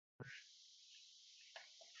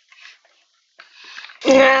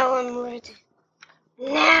Now I'm ready.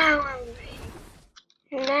 Now I'm ready.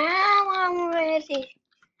 Now I'm ready.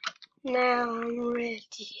 Now I'm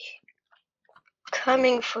ready.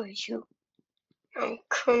 Coming for you. I'm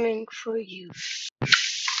coming for you.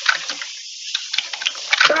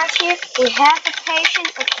 Right here we have a patient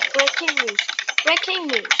of the breaking news. Breaking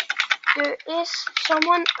news. There is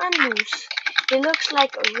someone on news. He looks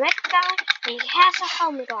like a red guy and he has a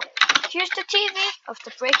helmet on. Here's the TV of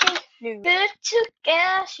the breaking news. Good to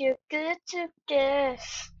guess, you're good to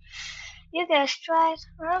guess. You guessed right,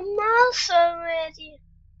 I'm also ready.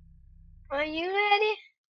 Are you ready?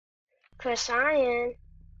 'Cause I am.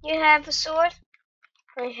 You have a sword?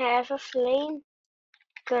 I have a flame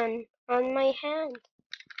gun on my hand.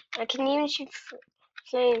 I can even shoot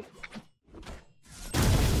flame.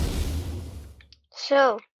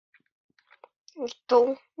 So, you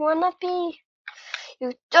don't wanna do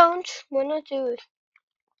it.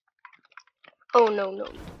 Oh no,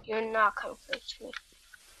 you're not coming to me.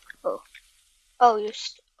 Oh, you're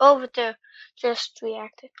over there, just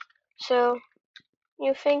reacted. So,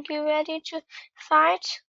 you think you're ready to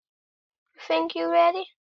fight? You think you're ready?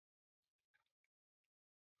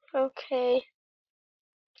 Okay,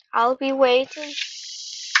 I'll be waiting.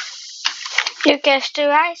 You guessed it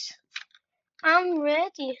right. I'm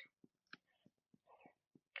ready.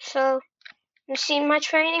 So, you see my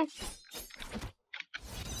training?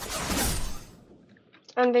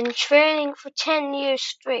 I've been training for 10 years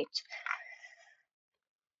straight.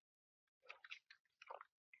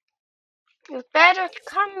 You better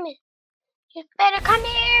come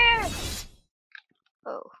here!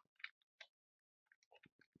 Oh.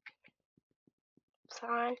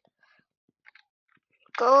 Fine.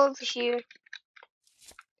 Go over here.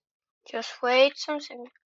 Just wait some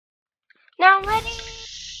second. Now I'm ready!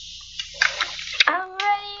 I'm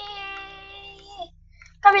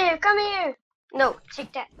ready! Come here! No,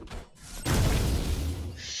 take that.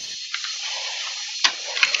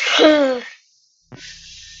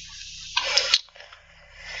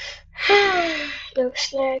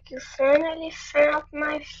 Looks like you finally found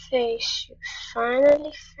my face. You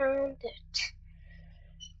finally found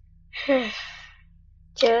it.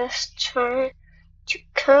 Just try to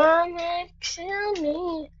come and kill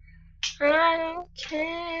me. I don't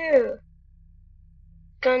care.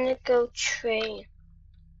 Gonna go train.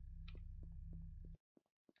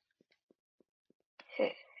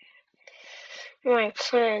 My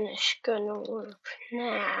plan is gonna work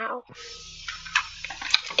now.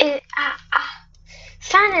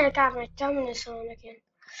 Finally I got my dominus on again.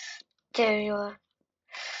 There you are.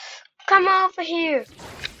 Come over here.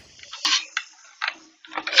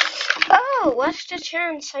 Oh, what's the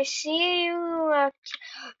chance? I see you.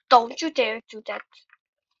 Don't you dare do that.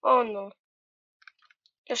 Oh no.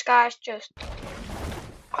 This guy's just...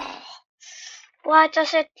 Oh, why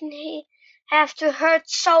does it have to hurt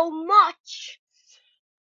so much?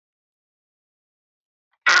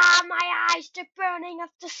 Ah, my eyes, they're burning of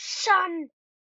the sun.